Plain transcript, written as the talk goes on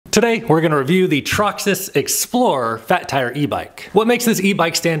Today, we're gonna review the Troxus Explorer Fat Tire e-bike. What makes this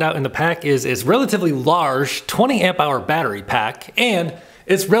e-bike stand out in the pack is its relatively large 20 amp hour battery pack and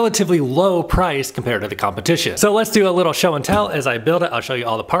it's relatively low price compared to the competition. So let's do a little show and tell. As I build it, I'll show you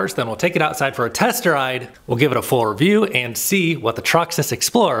all the parts, then we'll take it outside for a test ride. We'll give it a full review and see what the Troxus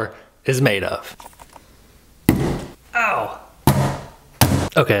Explorer is made of. Ow.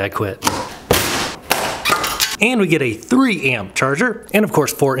 Okay, I quit. And we get a 3 amp charger, and of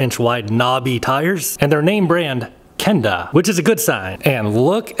course 4-inch wide knobby tires, and their name brand, Kenda, which is a good sign. And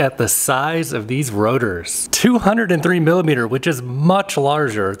look at the size of these rotors. 203 millimeter, which is much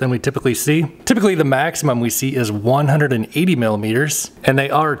larger than we typically see. Typically the maximum we see is 180 millimeters, and they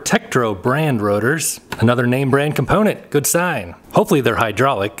are Tektro brand rotors. Another name brand component, good sign. Hopefully they're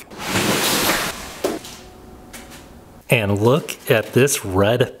hydraulic. And look at this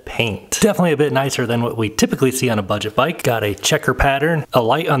red paint. Definitely a bit nicer than what we typically see on a budget bike. Got a checker pattern, a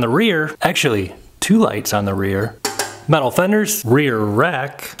light on the rear, actually 2 lights on the rear, metal fenders, rear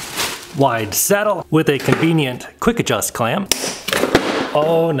rack, wide saddle with a convenient quick adjust clamp.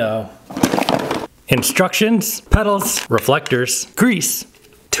 Oh no. Instructions, pedals, reflectors, grease,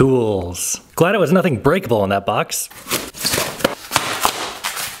 tools. Glad it was nothing breakable in that box.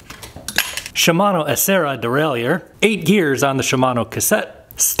 Shimano Acera derailleur, 8 gears on the Shimano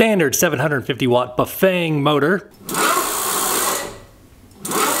cassette, standard 750 watt Bafang motor.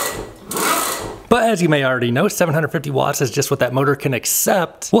 But as you may already know, 750 watts is just what that motor can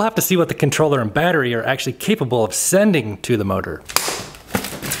accept. We'll have to see what the controller and battery are actually capable of sending to the motor.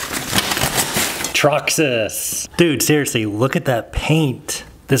 Troxus. Dude, seriously, look at that paint.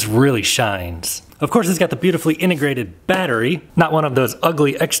 This really shines. Of course, it's got the beautifully integrated battery, not one of those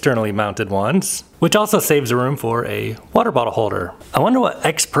ugly externally mounted ones, which also saves room for a water bottle holder. I wonder what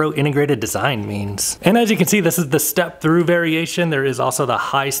X Pro integrated design means. And as you can see, this is the step through variation. There is also the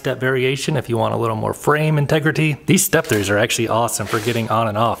high step variation if you want a little more frame integrity. These step throughs are actually awesome for getting on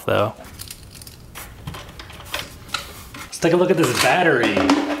and off though. Let's take a look at this battery.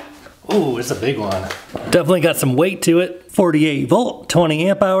 Ooh, it's a big one. Definitely got some weight to it. 48 volt, 20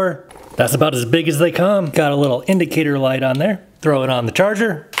 amp hour. That's about as big as they come. Got a little indicator light on there. Throw it on the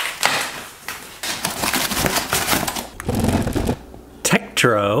charger.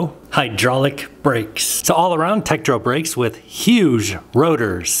 Tektro hydraulic brakes. So all around Tektro brakes with huge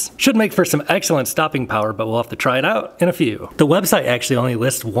rotors. Should make for some excellent stopping power, but we'll have to try it out in a few. The website actually only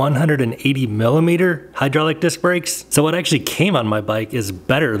lists 180 millimeter hydraulic disc brakes. So what actually came on my bike is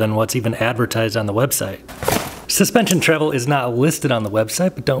better than what's even advertised on the website. Suspension travel is not listed on the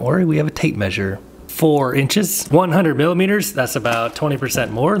website, but don't worry, we have a tape measure. 4 inches, 100 millimeters, that's about 20%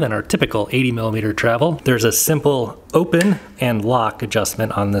 more than our typical 80 millimeter travel. There's a simple open and lock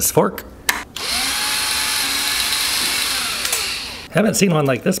adjustment on this fork. Haven't seen one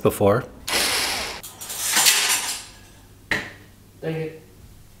like this before. Dang it.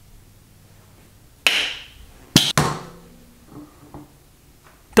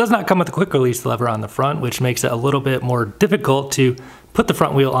 Does not come with a quick release lever on the front, which makes it a little bit more difficult to put the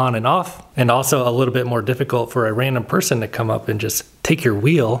front wheel on and off, and also a little bit more difficult for a random person to come up and just take your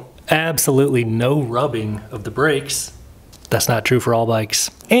wheel. Absolutely no rubbing of the brakes. That's not true for all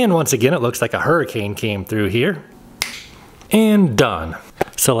bikes. And once again, it looks like a hurricane came through here. And done.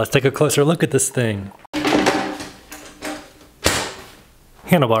 So let's take a closer look at this thing.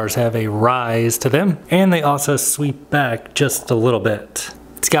 Handlebars have a rise to them, and they also sweep back just a little bit.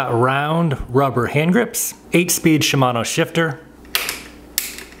 It's got round rubber hand grips, 8-speed Shimano shifter,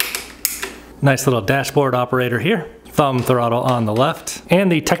 nice little dashboard operator here, thumb throttle on the left,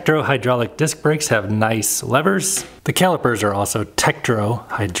 and the Tektro hydraulic disc brakes have nice levers. The calipers are also Tektro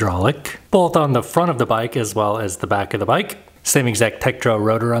hydraulic, both on the front of the bike as well as the back of the bike. Same exact Tektro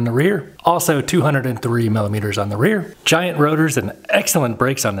rotor on the rear. Also 203 millimeters on the rear. Giant rotors and excellent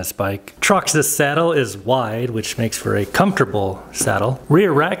brakes on this bike. Troxus saddle is wide, which makes for a comfortable saddle.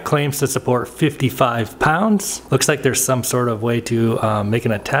 Rear rack claims to support 55 pounds. Looks like there's some sort of way to make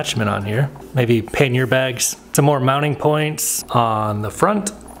an attachment on here. Maybe pannier bags. Some more mounting points on the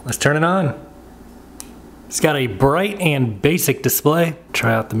front. Let's turn it on. It's got a bright and basic display.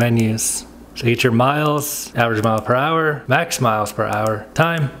 Try out the menus. So you get your miles, average mile per hour, max miles per hour,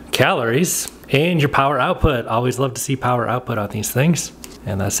 time, calories, and your power output. Always love to see power output on these things.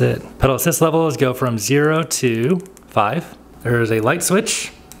 And that's it. Pedal assist levels go from 0 to 5. There's a light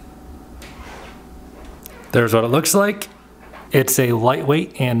switch. There's what it looks like. It's a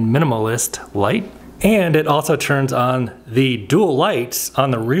lightweight and minimalist light. And it also turns on the dual lights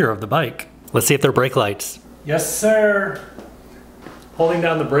on the rear of the bike. Let's see if they're brake lights. Yes, sir. Holding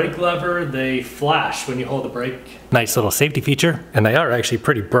down the brake lever, they flash when you hold the brake Nice little safety feature, and they are actually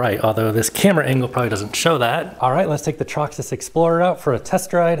pretty bright, although this camera angle probably doesn't show that. All right, let's take the Troxus Explorer out for a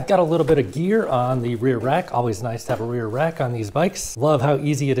test ride. Got a little bit of gear on the rear rack. Always nice to have a rear rack on these bikes. Love how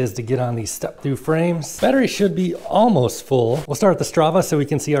easy it is to get on these step-through frames. Battery should be almost full. We'll start with the Strava so we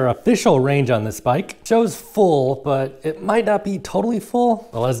can see our official range on this bike. Shows full, but it might not be totally full.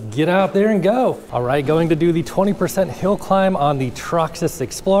 Well, let's get out there and go. All right, going to do the 20% hill climb on the Troxus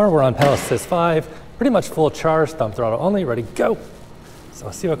Explorer. We're on pedal assist 5. Pretty much full charge, thumb throttle only, ready, go. So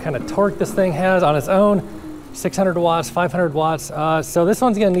let's see what kind of torque this thing has on its own. 600 watts, 500 watts. So this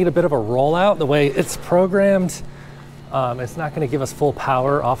one's gonna need a bit of a rollout. The way it's programmed, it's not gonna give us full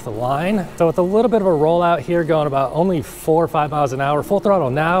power off the line. So with a little bit of a rollout here, going about only 4 or 5 miles an hour, full throttle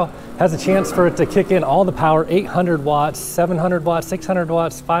now, has a chance for it to kick in all the power, 800 watts, 700 watts, 600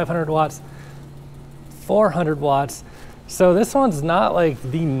 watts, 500 watts, 400 watts. So this one's not like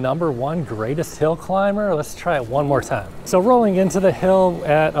the #1 greatest hill climber. Let's try it one more time. So rolling into the hill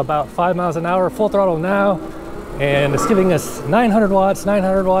at about 5 miles an hour, full throttle now, and it's giving us 900 watts,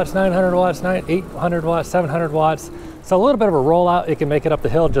 900 watts, 900 watts, 800 watts, 700 watts. So a little bit of a rollout, it can make it up the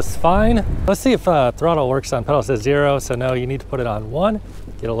hill just fine. Let's see if throttle works on pedal assist 0. So no, you need to put it on 1,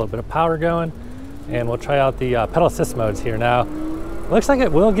 get a little bit of power going, and we'll try out the pedal assist modes here now. Looks like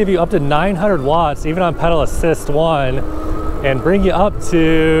it will give you up to 900 watts, even on pedal assist 1, and bring you up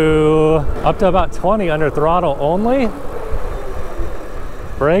to about 20 under throttle only.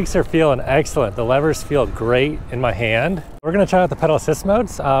 Brakes are feeling excellent. The levers feel great in my hand. We're gonna try out the pedal assist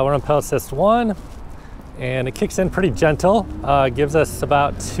modes. We're on pedal assist 1, and it kicks in pretty gentle. Gives us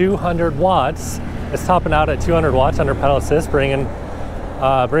about 200 watts. It's topping out at 200 watts under pedal assist, bringing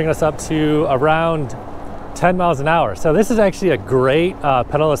us up to around 10 miles an hour. So this is actually a great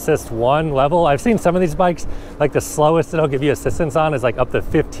pedal assist 1 level. I've seen some of these bikes, like the slowest it'll give you assistance on is like up to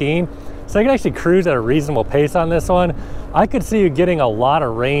 15. So you can actually cruise at a reasonable pace on this one. I could see you getting a lot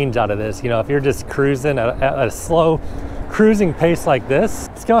of range out of this. You know, if you're just cruising at a slow cruising pace like this.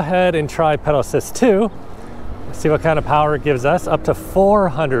 Let's go ahead and try pedal assist 2. See what kind of power it gives us. Up to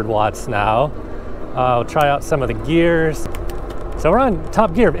 400 watts now. We'll try out some of the gears. So we're on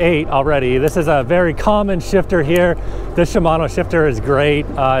top gear of 8 already. This is a very common shifter here. This Shimano shifter is great.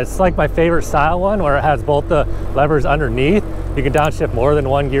 It's like my favorite style one, where it has both the levers underneath. You can downshift more than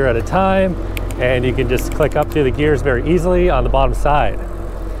 1 gear at a time, and you can just click up through the gears very easily on the bottom side.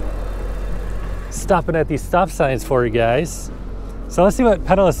 Stopping at these stop signs for you guys. So let's see what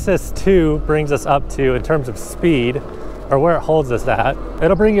pedal assist 2 brings us up to in terms of speed, or where it holds us at.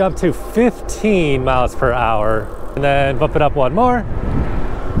 It'll bring you up to 15 miles per hour. And then bump it up 1 more.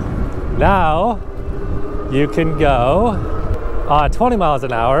 Now you can go 20 miles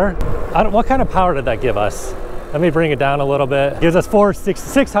an hour. What kind of power did that give us? Let me bring it down a little bit. It gives us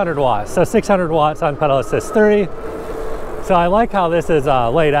 600 watts. So 600 watts on pedal assist 3. So I like how this is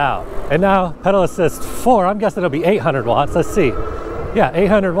laid out. And now pedal assist 4, I'm guessing it'll be 800 watts. Let's see. Yeah,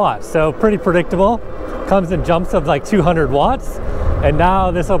 800 watts. So pretty predictable. Comes in jumps of like 200 watts. And now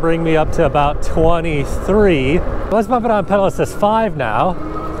this will bring me up to about 23. Let's bump it on pedal assist 5 now.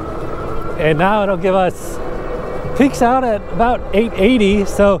 And now it'll give us, peaks out at about 880.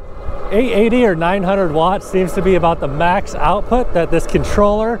 So 880 or 900 watts seems to be about the max output that this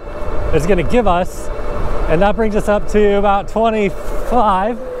controller is gonna give us. And that brings us up to about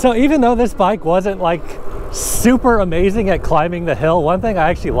 25. So even though this bike wasn't like super amazing at climbing the hill, one thing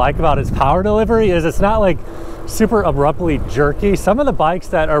I actually like about its power delivery is it's not like super abruptly jerky. Some of the bikes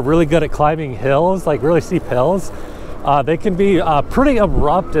that are really good at climbing hills, like really steep hills, they can be pretty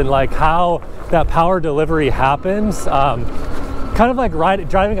abrupt in like how that power delivery happens. Kind of like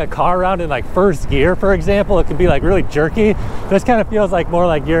driving a car around in like first gear, for example, it can be like really jerky. This kind of feels like more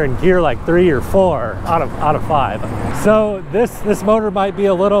like you're in gear like 3 or 4 out of 5. So this motor might be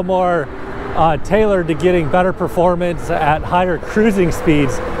a little more tailored to getting better performance at higher cruising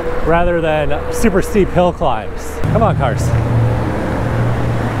speeds rather than super steep hill climbs. Come on, cars.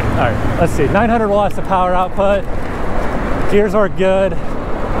 All right, let's see, 900 watts of power output. Gears are good.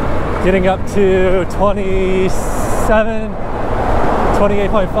 Getting up to 27,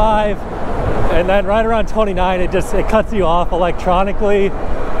 28.5, and then right around 29, it cuts you off electronically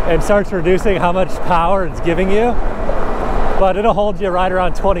and starts reducing how much power it's giving you. But it'll hold you right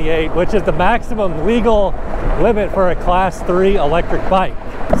around 28, which is the maximum legal limit for a class 3 electric bike.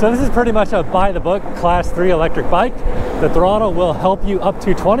 So this is pretty much a by the book class 3 electric bike. The throttle will help you up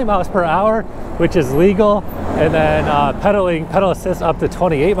to 20 miles per hour, which is legal. And then pedal assist up to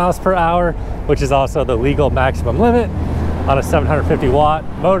 28 miles per hour, which is also the legal maximum limit on a 750 watt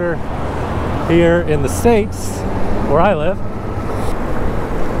motor here in the States where I live.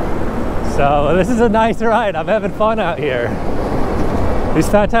 So this is a nice ride. I'm having fun out here. These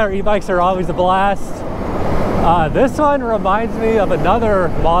Fat Tire e-bikes are always a blast. This one reminds me of another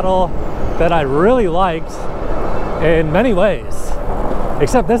model that I really liked in many ways.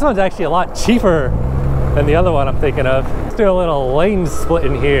 Except this one's actually a lot cheaper than the other one I'm thinking of. Let's do a little lane split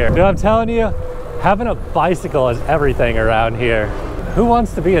in here. Dude, I'm telling you, having a bicycle is everything around here. Who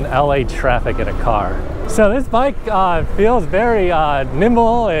wants to be in LA traffic in a car? So this bike feels very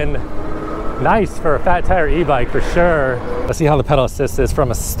nimble and nice for a Fat Tire e-bike for sure. Let's see how the pedal assist is from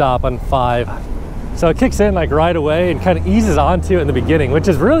a stop on 5. So it kicks in like right away and kind of eases onto it in the beginning, which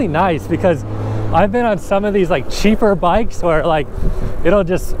is really nice because I've been on some of these like cheaper bikes where like it'll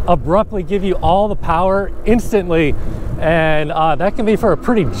just abruptly give you all the power instantly, and that can be for a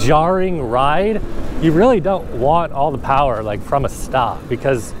pretty jarring ride. You really don't want all the power like from a stop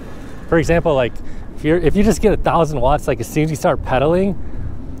because, for example, like if you just get 1,000 watts like as soon as you start pedaling.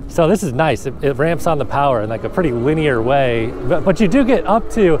 So this is nice, it ramps on the power in like a pretty linear way, but you do get up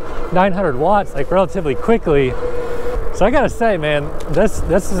to 900 watts like relatively quickly. So I gotta say, man, this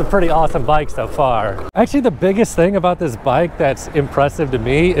is a pretty awesome bike so far. Actually, the biggest thing about this bike that's impressive to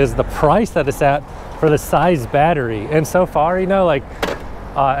me is the price that it's at for the size battery. And so far, you know, like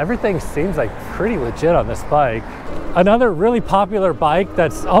everything seems like pretty legit on this bike. Another really popular bike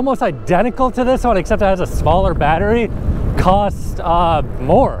that's almost identical to this one, except it has a smaller battery, costs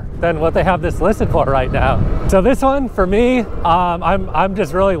more than what they have this listed for right now. So this one for me, I'm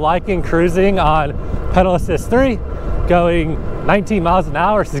just really liking cruising on pedal assist 3, going 19 miles an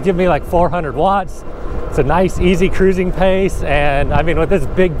hour. So it's giving me like 400 watts. It's a nice easy cruising pace, and I mean with this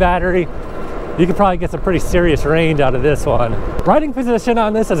big battery you could probably get some pretty serious range out of this one. Riding position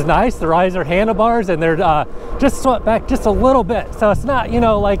on this is nice. The riser handlebars, and they're just swept back just a little bit, so it's not, you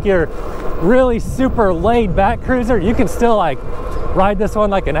know, like your really super laid back cruiser. You can still like ride this one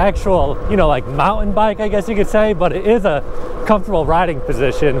like an actual, you know, like mountain bike, I guess you could say, but it is a comfortable riding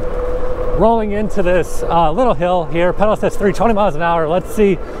position. Rolling into this little hill here, pedal assist 3, 20 miles an hour. Let's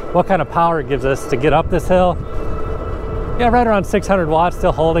see what kind of power it gives us to get up this hill. Yeah, right around 600 watts,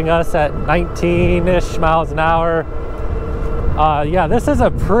 still holding us at 19-ish miles an hour. Yeah, this is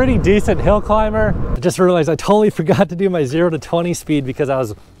a pretty decent hill climber. I just realized I totally forgot to do my 0 to 20 speed because I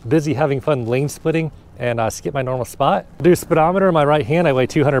was busy having fun lane splitting and skipped my normal spot. Do speedometer in my right hand. I weigh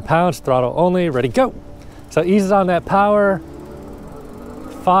 200 pounds, throttle only, ready, go. So eases on that power.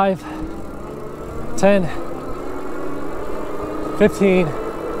 5, 10, 15,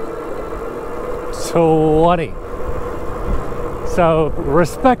 20. So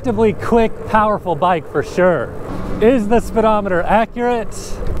respectably quick, powerful bike for sure. Is the speedometer accurate?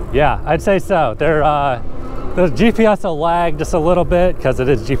 Yeah, I'd say so. They're the GPS will lag just a little bit because it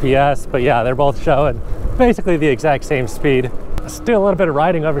is GPS, but yeah, they're both showing basically the exact same speed. Let's do a little bit of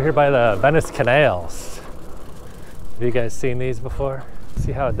riding over here by the Venice canals. Have you guys seen these before?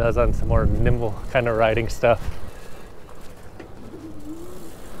 See how it does on some more nimble kind of riding stuff.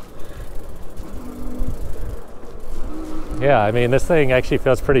 Yeah, I mean, this thing actually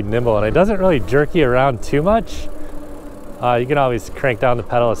feels pretty nimble and it doesn't really jerk you around too much. You can always crank down the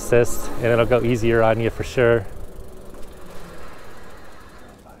pedal assist and it'll go easier on you for sure.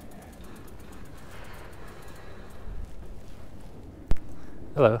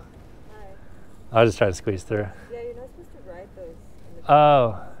 Hello. Hi. I was just trying to squeeze through. Yeah, you're not supposed to ride those in the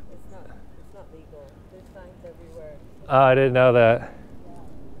Oh. It's not legal. There's signs everywhere. Oh, I didn't know that.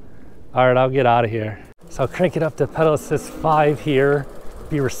 All right, I'll get out of here. So I'll crank it up to pedal assist 5 here,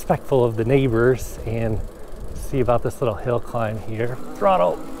 be respectful of the neighbors, and see about this little hill climb here.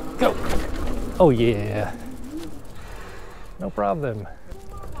 Throttle, go. Oh yeah. No problem.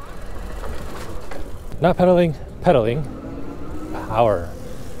 Not pedaling, pedaling, power.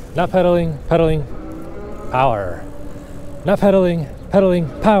 Not pedaling, pedaling, power. Not pedaling, pedaling,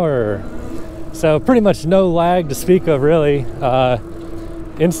 power. So pretty much no lag to speak of really.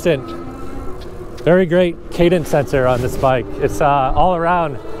 Instant. Very great cadence sensor on this bike. It's all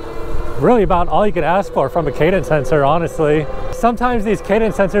around really about all you could ask for from a cadence sensor, honestly. Sometimes these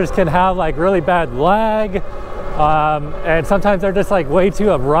cadence sensors can have like really bad lag, and sometimes they're just like way too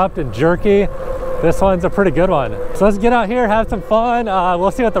abrupt and jerky. This one's a pretty good one. So let's get out here, have some fun.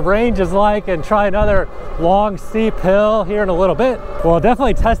 We'll see what the range is like and try another long, steep hill here in a little bit. We'll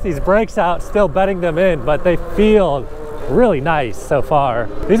definitely test these brakes out, still bedding them in, but they feel really nice so far.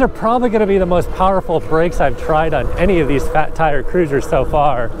 These are probably going to be the most powerful brakes I've tried on any of these Fat Tire cruisers so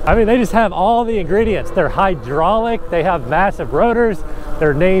far. I mean, they just have all the ingredients. They're hydraulic, they have massive rotors,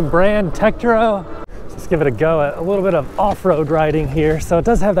 they're name brand Tektro. Let's give it a go at a little bit of off-road riding here. So it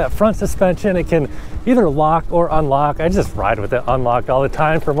does have that front suspension. It can either lock or unlock. I just ride with it unlocked all the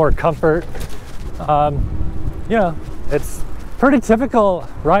time for more comfort. You know, it's pretty typical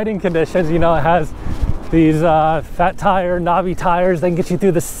riding conditions. You know, it has these fat tire, knobby tires. They can get you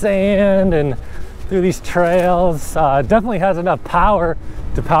through the sand and through these trails. Definitely has enough power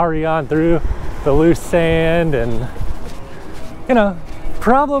to power you on through the loose sand, and you know,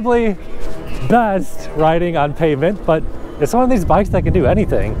 probably best riding on pavement, but it's one of these bikes that can do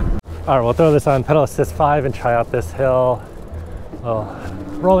anything. All right, we'll throw this on pedal assist 5 and try out this hill. Well,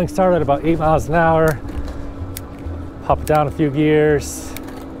 rolling start at about 8 miles an hour. Pop it down a few gears.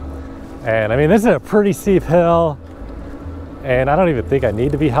 And I mean, this is a pretty steep hill, and I don't even think I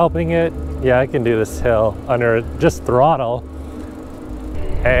need to be helping it. Yeah, I can do this hill under just throttle.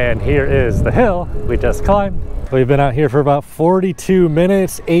 And here is the hill we just climbed. We've been out here for about 42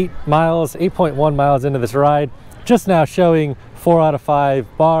 minutes, 8.1 miles into this ride. Just now showing 4 out of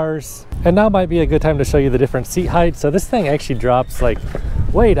 5 bars. And now might be a good time to show you the different seat heights. So this thing actually drops like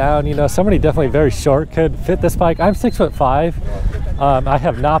way down. You know, somebody definitely very short could fit this bike. I'm 6'5". I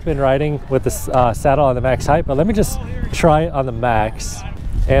have not been riding with this saddle on the max height, but let me just try it on the max.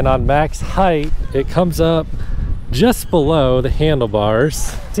 And on max height, it comes up just below the handlebars.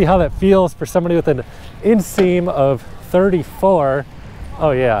 See how that feels for somebody with an inseam of 34.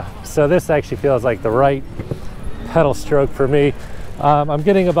 Oh yeah, so this actually feels like the right pedal stroke for me. I'm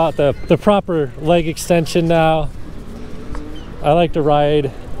getting about the proper leg extension now. I like to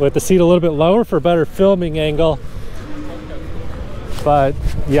ride with the seat a little bit lower for better filming angle. But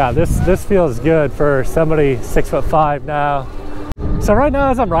yeah, this feels good for somebody 6'5" now. So right now,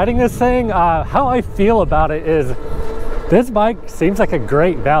 as I'm riding this thing, how I feel about it is this bike seems like a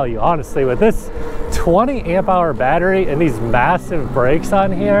great value, honestly, with this 20 amp hour battery and these massive brakes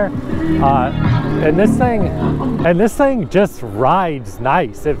on here. And this thing just rides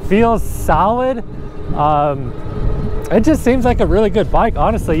nice. It feels solid. It just seems like a really good bike,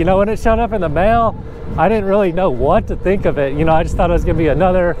 honestly. You know, when it showed up in the mail, I didn't really know what to think of it. You know, I just thought it was gonna be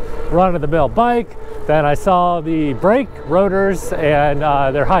another run-of-the-mill bike. Then I saw the brake rotors and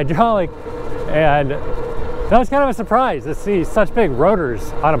they're hydraulic, and that was kind of a surprise to see such big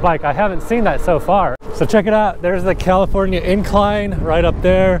rotors on a bike. I haven't seen that so far. So check it out. There's the California incline right up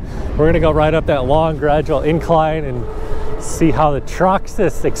there. We're gonna go right up that long gradual incline and see how the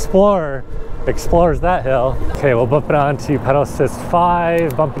Troxus Explorer explores that hill. Okay, we'll bump it on to pedal assist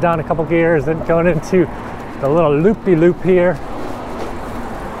 5, bump it down a couple gears, then going into the little loopy loop here.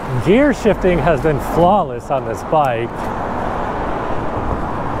 Gear shifting has been flawless on this bike.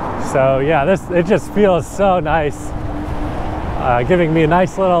 So yeah, it just feels so nice. Giving me a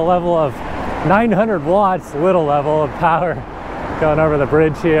nice little level of 900 watts, little level of power going over the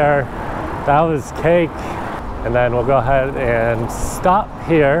bridge here. That was cake. And then we'll go ahead and stop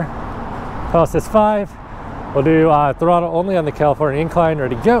here. Pedal assist 5. We'll do throttle only on the California incline.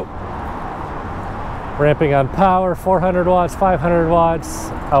 Ready, go. Ramping on power, 400 watts, 500 watts.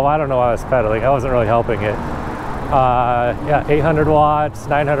 Oh, I don't know why I was pedaling. I wasn't really helping it. Yeah, 800 watts,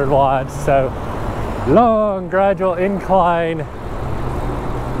 900 watts. So long gradual incline.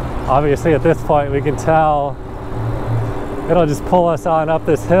 Obviously at this point we can tell it'll just pull us on up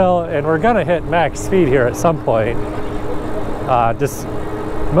this hill, and we're gonna hit max speed here at some point. Just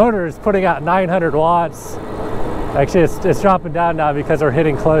motor is putting out 900 watts. Actually, it's dropping down now because we're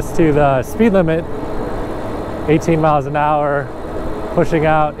hitting close to the speed limit. 18 miles an hour, pushing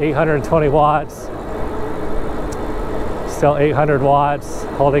out 820 watts. Still 800 watts,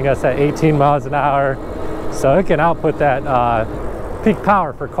 holding us at 18 miles an hour. So it can output that peak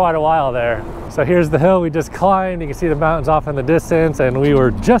power for quite a while there. So here's the hill we just climbed. You can see the mountains off in the distance, and we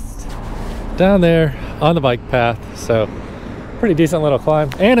were just down there on the bike path. So pretty decent little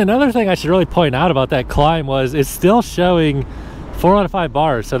climb. And another thing I should really point out about that climb was it's still showing 4 out of 5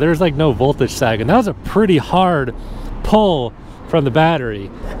 bars, so there's like no voltage sag, and that was a pretty hard pull from the battery.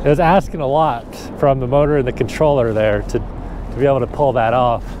 It was asking a lot from the motor and the controller there to be able to pull that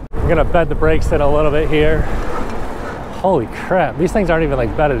off. I'm gonna bed the brakes in a little bit here. Holy crap, these things aren't even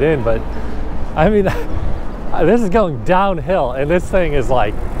like bedded in, but I mean, this is going downhill, and this thing is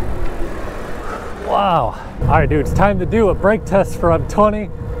like, wow. All right, dude, it's time to do a brake test from 20.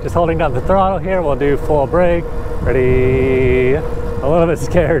 Just holding down the throttle here. We'll do full brake. Ready? A little bit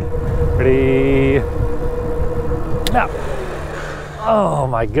scared. Ready? Now. Oh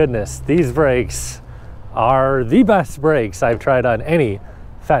my goodness, these brakes are the best brakes I've tried on any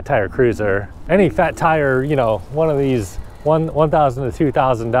fat tire cruiser. Any fat tire, you know, one of these $1,000 to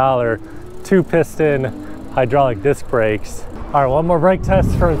 $2,000 2-piston hydraulic disc brakes. All right, one more brake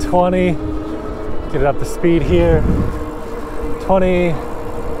test from 20. Get it up to speed here. 20,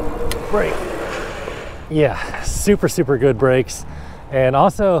 brake. Yeah, super, super good brakes. And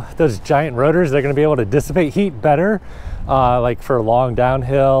also those giant rotors, they're gonna be able to dissipate heat better, like for long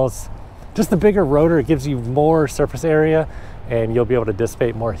downhills. Just the bigger rotor gives you more surface area and you'll be able to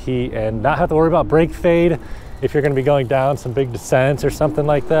dissipate more heat and not have to worry about brake fade if you're gonna be going down some big descents or something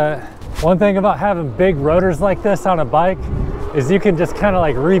like that. One thing about having big rotors like this on a bike is you can just kind of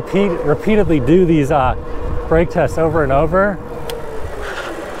like repeatedly do these brake tests over and over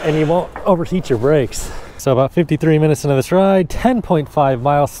and you won't overheat your brakes. So about 53 minutes into this ride, 10.5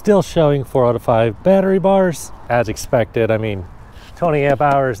 miles, still showing 4 out of 5 battery bars. As expected, I mean, 20 amp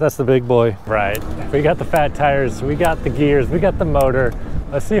hours, that's the big boy. Right, we got the fat tires, we got the gears, we got the motor.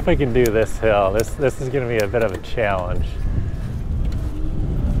 Let's see if we can do this hill. This is gonna be a bit of a challenge.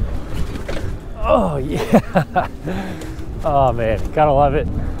 Oh yeah. Oh man, gotta love it.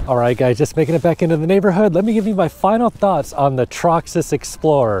 All right guys, just making it back into the neighborhood. Let me give you my final thoughts on the Troxus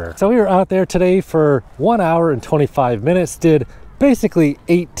Explorer. So we were out there today for 1 hour and 25 minutes, did basically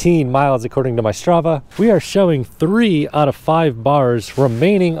 18 miles according to my Strava. We are showing 3 out of 5 bars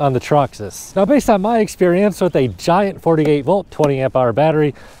remaining on the Troxus. Now based on my experience with a giant 48 volt, 20 amp hour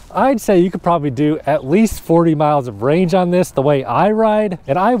battery, I'd say you could probably do at least 40 miles of range on this the way I ride,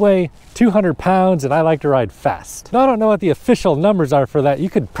 and I weigh 200 pounds and I like to ride fast. Now I don't know what the official numbers are for that. You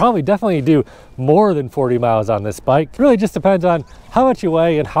could probably definitely do more than 40 miles on this bike. It really just depends on how much you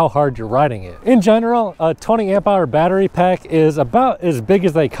weigh and how hard you're riding it. In general, a 20 amp hour battery pack is about as big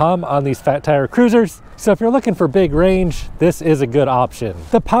as they come on these fat tire cruisers. So if you're looking for big range, this is a good option.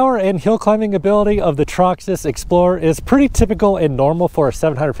 The power and hill climbing ability of the Troxus Explorer is pretty typical and normal for a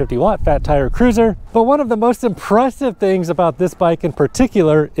 750 watt fat tire cruiser. But one of the most impressive things about this bike in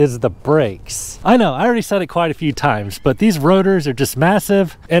particular is the brakes. I know, I already said it quite a few times, but these rotors are just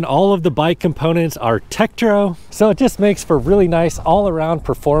massive and all of the bike components are Tektro. So it just makes for really nice all around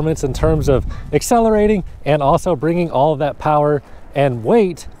performance in terms of accelerating and also bringing all of that power and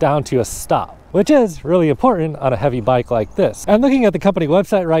weight down to a stop, which is really important on a heavy bike like this. I'm looking at the company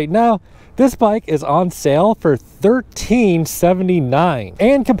website right now. This bike is on sale for $13.79.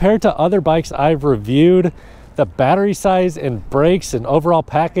 And compared to other bikes I've reviewed, the battery size and brakes and overall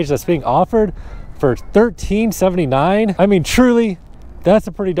package that's being offered for $13.79, I mean, truly, that's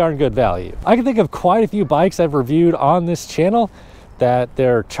a pretty darn good value. I can think of quite a few bikes I've reviewed on this channel that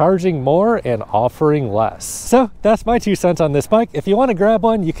they're charging more and offering less. So that's my 2 cents on this bike. If you want to grab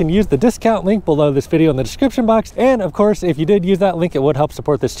one, you can use the discount link below this video in the description box. And of course, if you did use that link, it would help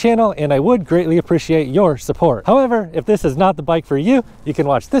support this channel and I would greatly appreciate your support. However, if this is not the bike for you, you can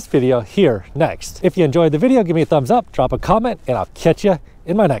watch this video here next. If you enjoyed the video, give me a thumbs up, drop a comment, and I'll catch you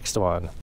in my next one.